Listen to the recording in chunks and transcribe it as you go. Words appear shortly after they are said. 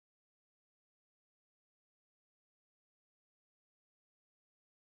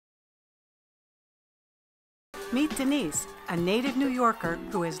Meet Denise, a native New Yorker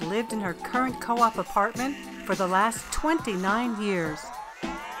who has lived in her current co-op apartment for the last 29 years.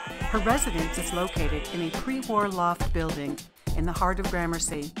 Her residence is located in a pre-war loft building in the heart of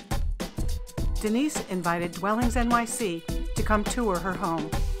Gramercy. Denise invited DwellingsNYC to come tour her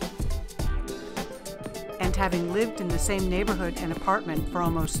home. And having lived in the same neighborhood and apartment for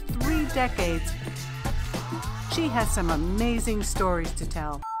almost 3 decades, she has some amazing stories to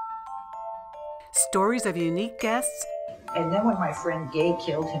tell. Stories of unique guests. And then when my friend Gay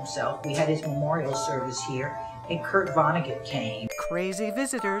killed himself, we had his memorial service here, and Kurt Vonnegut came. Crazy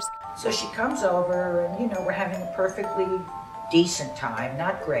visitors. So she comes over, and we're having a perfectly decent time,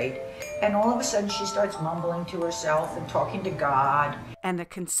 not great. And all of a sudden she starts mumbling to herself and talking to God. And the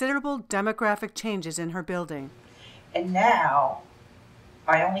considerable demographic changes in her building. And now,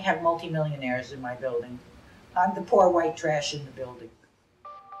 I only have multimillionaires in my building. I'm the poor white trash in the building.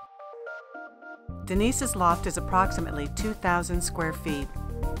 Denise's loft is approximately 2,000 square feet.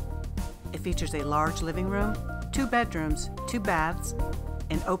 It features a large living room, 2 bedrooms, 2 baths,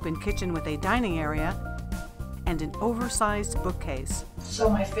 an open kitchen with a dining area, and an oversized bookcase. So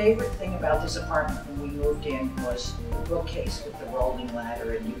my favorite thing about this apartment when we moved in was the bookcase with the rolling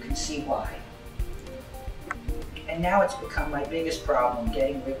ladder, and you can see why. And now it's become my biggest problem,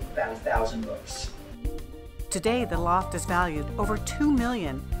 getting rid of about 1,000 books. Today, the loft is valued over $2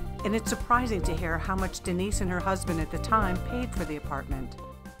 million, and it's surprising to hear how much Denise and her husband at the time paid for the apartment.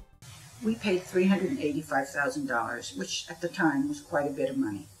 We paid $385,000, which at the time was quite a bit of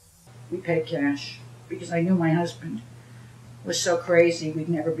money. We paid cash because I knew my husband was so crazy we'd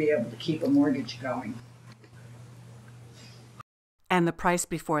never be able to keep a mortgage going. And the price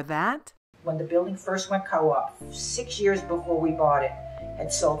before that? When the building first went co-op, 6 years before we bought it,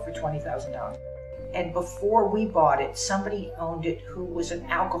 had sold for $20,000. And before we bought it, somebody owned it who was an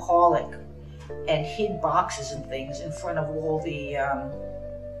alcoholic and hid boxes and things in front of all the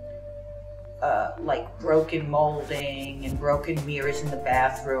like broken molding and broken mirrors in the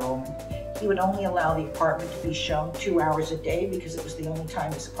bathroom. He would only allow the apartment to be shown 2 hours a day because it was the only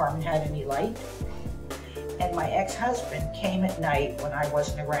time this apartment had any light. And my ex-husband came at night when I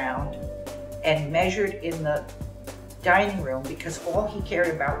wasn't around and measured in the dining room because all he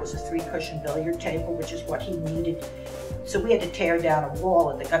cared about was a 3-cushion billiard table, which is what he needed. So we had to tear down a wall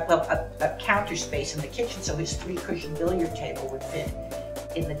and a counter space in the kitchen so his 3-cushion billiard table would fit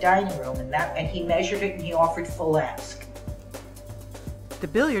in the dining room, and he measured it and he offered full ask. The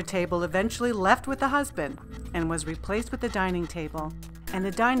billiard table eventually left with the husband and was replaced with the dining table, and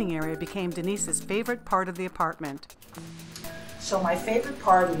the dining area became Denise's favorite part of the apartment. So my favorite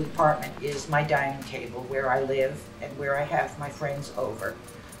part of the apartment is my dining table, where I live and where I have my friends over.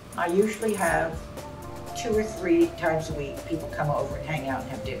 I usually have 2 or 3 times a week people come over and hang out and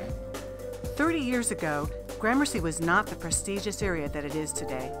have dinner. 30 years ago, Gramercy was not the prestigious area that it is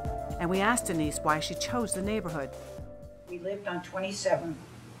today, and we asked Denise why she chose the neighborhood. We lived on 24th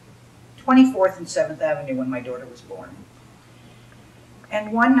and 7th Avenue when my daughter was born.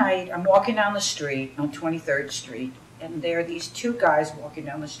 And one night, I'm walking down the street on 23rd Street, and there are these 2 guys walking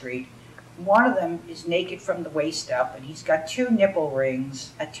down the street. One of them is naked from the waist up, and he's got 2 nipple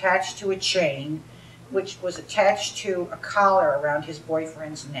rings attached to a chain, which was attached to a collar around his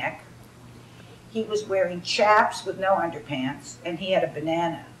boyfriend's neck. He was wearing chaps with no underpants, and he had a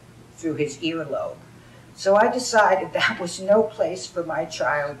banana through his earlobe. So I decided that was no place for my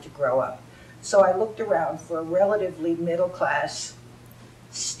child to grow up. So I looked around for a relatively middle-class,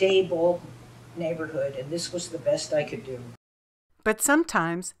 stable neighborhood, and this was the best I could do. But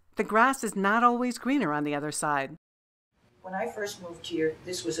sometimes the grass is not always greener on the other side. When I first moved here,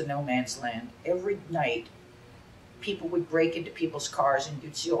 this was a no man's land. Every night, people would break into people's cars and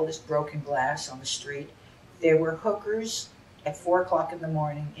you'd see all this broken glass on the street. There were hookers at 4 o'clock in the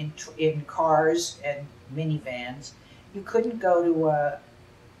morning in cars and minivans. You couldn't go to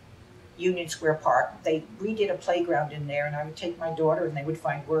Union Square Park. They redid a playground in there, and I would take my daughter and they would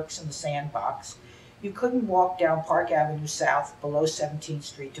find works in the sandbox. You couldn't walk down Park Avenue South below 17th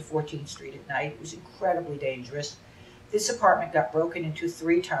Street to 14th Street at night. It was incredibly dangerous. This apartment got broken into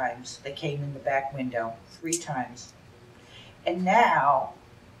 3 times. They came in the back window 3 times. And now,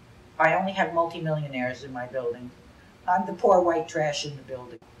 I only have multimillionaires in my building. I'm the poor white trash in the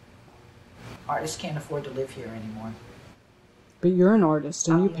building. Artists can't afford to live here anymore. But you're an artist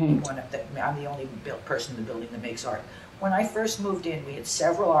and you paint. I'm the only person in the building that makes art. When I first moved in, we had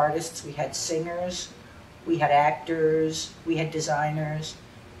several artists. We had singers, we had actors, we had designers.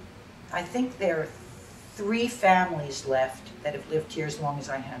 I think there are 3 families left that have lived here as long as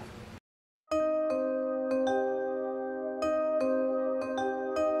I have.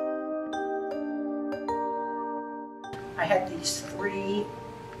 had these 3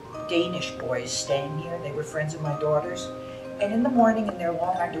 Danish boys staying here. They were friends of my daughter's. And in the morning, in their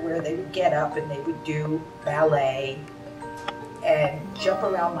long underwear, they would get up and they would do ballet and jump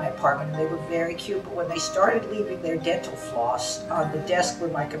around my apartment. And they were very cute. But when they started leaving their dental floss on the desk where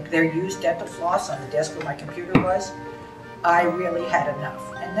their used dental floss on the desk where my computer was, I really had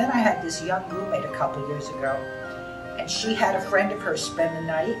enough. And then I had this young roommate a couple years ago, and she had a friend of hers spend the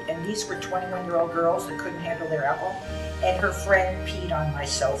night, and these were 21-year-old girls that couldn't handle their alcohol, and her friend peed on my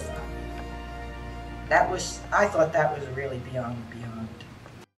sofa. I thought that was really beyond.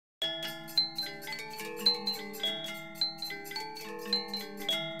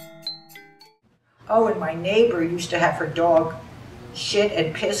 Oh, and my neighbor used to have her dog shit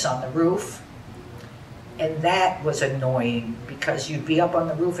and piss on the roof. And that was annoying because you'd be up on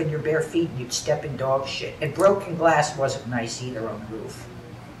the roof in your bare feet and you'd step in dog shit. And broken glass wasn't nice either on the roof.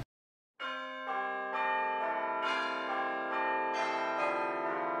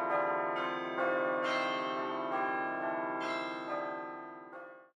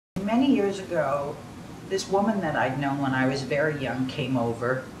 Many years ago, this woman that I'd known when I was very young came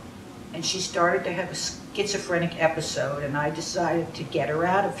over, and she started to have a schizophrenic episode, and I decided to get her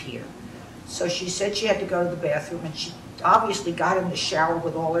out of here. So she said she had to go to the bathroom, and she obviously got in the shower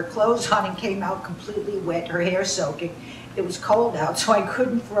with all her clothes on and came out completely wet, her hair soaking. It was cold out, so I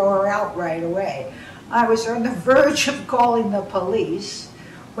couldn't throw her out right away. I was on the verge of calling the police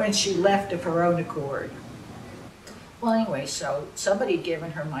when she left of her own accord. Well, anyway, so somebody had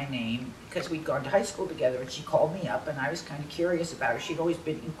given her my name because we'd gone to high school together, and she called me up, and I was kind of curious about her. She'd always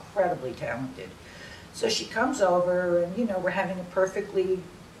been incredibly talented. So she comes over, and, we're having a perfectly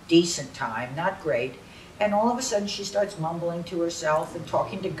decent time, not great, and all of a sudden she starts mumbling to herself and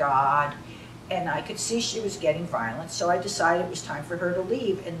talking to God, and I could see she was getting violent, so I decided it was time for her to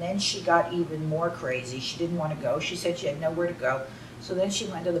leave. And then she got even more crazy. She didn't want to go. She said she had nowhere to go, so then she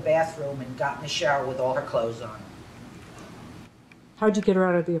went to the bathroom and got in the shower with all her clothes on. How'd you get her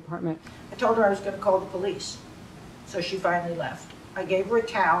out of the apartment? I told her I was going to call the police, so she finally left. I gave her a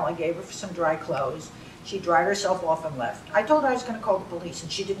towel, I gave her some dry clothes. She dried herself off and left. I told her I was going to call the police,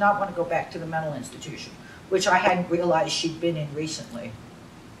 and she did not want to go back to the mental institution, which I hadn't realized she'd been in recently.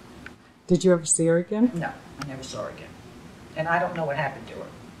 Did you ever see her again? No, I never saw her again. And I don't know what happened to her.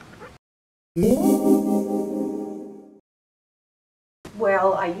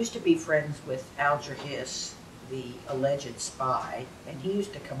 Well, I used to be friends with Alger Hiss, the alleged spy, and he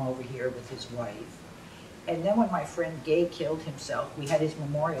used to come over here with his wife. And then when my friend Gay killed himself, we had his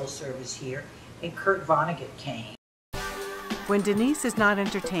memorial service here, and Kurt Vonnegut came. When Denise is not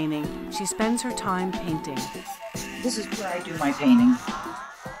entertaining, she spends her time painting. This is where I do my painting.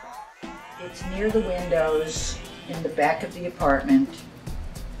 It's near the windows in the back of the apartment.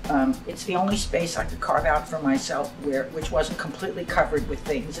 It's the only space I could carve out for myself which wasn't completely covered with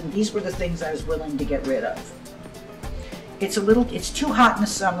things, and these were the things I was willing to get rid of. It's too hot in the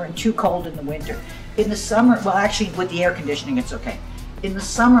summer and too cold in the winter. In the summer, well, actually with the air conditioning it's okay. In the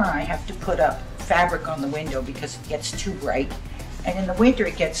summer I have to put up fabric on the window because it gets too bright, and in the winter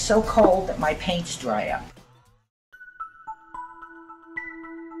it gets so cold that my paints dry up.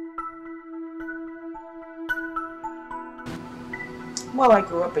 Well, I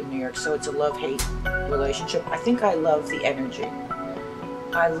grew up in New York, so it's a love-hate relationship. I think I love the energy.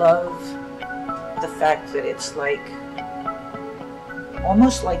 I love the fact that it's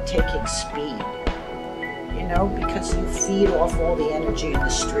almost like taking speed, because you feed off all the energy in the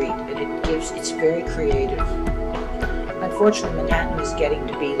street, and it's very creative. Unfortunately, Manhattan is getting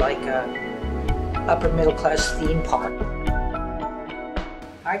to be like a upper middle class theme park.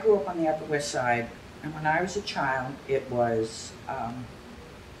 I grew up on the Upper West Side, and when I was a child, it was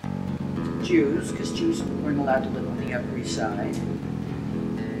Jews, because Jews weren't allowed to live on the Upper East Side.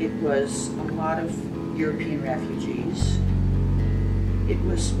 It was a lot of European refugees. It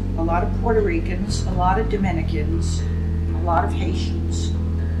was a lot of Puerto Ricans, a lot of Dominicans, a lot of Haitians,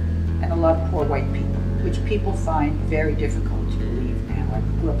 and a lot of poor white people, which people find very difficult to believe now. I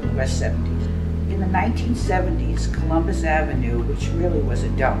grew up in the West 70s. In the 1970s, Columbus Avenue, which really was a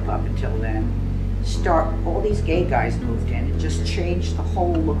dump up until then, all these gay guys moved in. It just changed the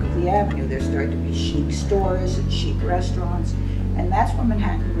whole look of the avenue. There started to be chic stores and chic restaurants, and that's when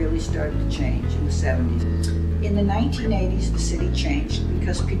Manhattan really started to change in the 70s. In the 1980s, the city changed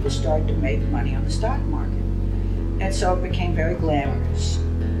because people started to make money on the stock market, and so it became very glamorous.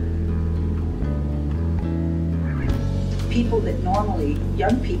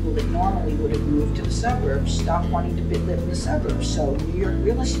 Young people that normally would have moved to the suburbs stopped wanting to live in the suburbs, so New York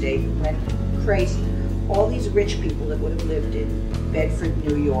real estate went crazy. All these rich people that would have lived in Bedford,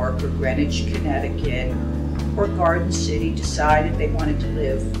 New York, or Greenwich, Connecticut, or Garden City decided they wanted to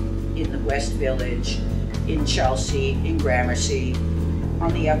live in the West Village, in Chelsea, in Gramercy,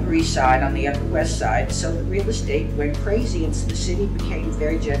 on the Upper East Side, on the Upper West Side. So the real estate went crazy and the city became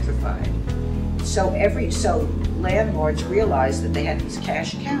very gentrified. So landlords realized that they had these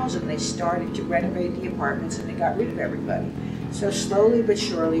cash cows and they started to renovate the apartments and they got rid of everybody. So slowly but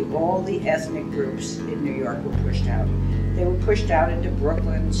surely, all the ethnic groups in New York were pushed out. They were pushed out into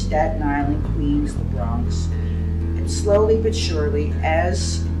Brooklyn, Staten Island, Queens, the Bronx. And slowly but surely,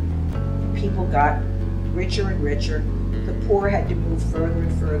 as people got richer and richer, the poor had to move further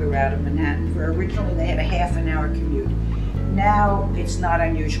and further out of Manhattan, where originally they had a half-an-hour commute. Now it's not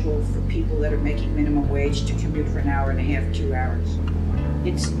unusual for people that are making minimum wage to commute for an hour and a half, 2 hours.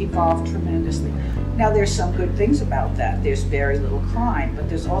 It's evolved tremendously. Now there's some good things about that. There's very little crime, but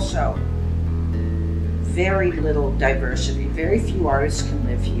there's also very little diversity. Very few artists can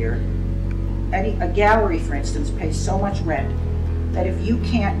live here. A gallery, for instance, pays so much rent that if you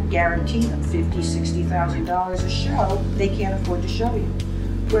can't guarantee them $50,000, $60,000 a show, they can't afford to show you.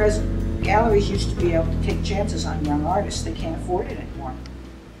 Whereas galleries used to be able to take chances on young artists. They can't afford it anymore.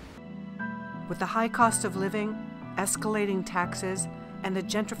 With the high cost of living, escalating taxes, and the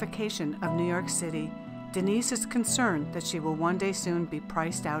gentrification of New York City, Denise is concerned that she will one day soon be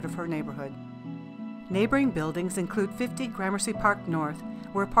priced out of her neighborhood. Neighboring buildings include 50 Gramercy Park North,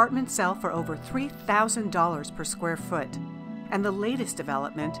 where apartments sell for over $3,000 per square foot, and the latest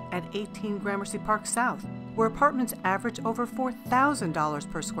development at 18 Gramercy Park South, where apartments average over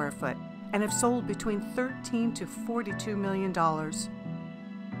 $4,000 per square foot and have sold between $13 to $42 million.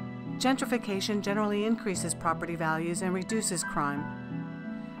 Gentrification generally increases property values and reduces crime,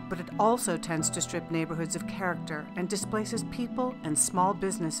 but it also tends to strip neighborhoods of character and displaces people and small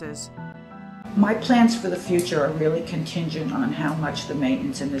businesses. My plans for the future are really contingent on how much the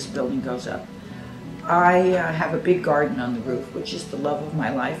maintenance in this building goes up. I have a big garden on the roof, which is the love of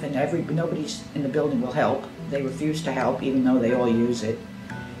my life, and nobody in the building will help. They refuse to help, even though they all use it.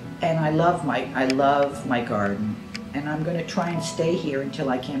 And I love my garden, and I'm going to try and stay here until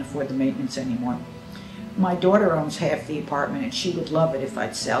I can't afford the maintenance anymore. My daughter owns half the apartment, and she would love it if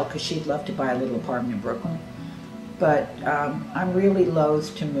I'd sell, because she'd love to buy a little apartment in Brooklyn. But I'm really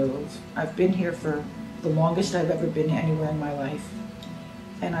loath to move. I've been here for the longest I've ever been anywhere in my life.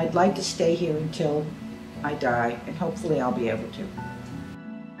 And I'd like to stay here until I die, and hopefully I'll be able to.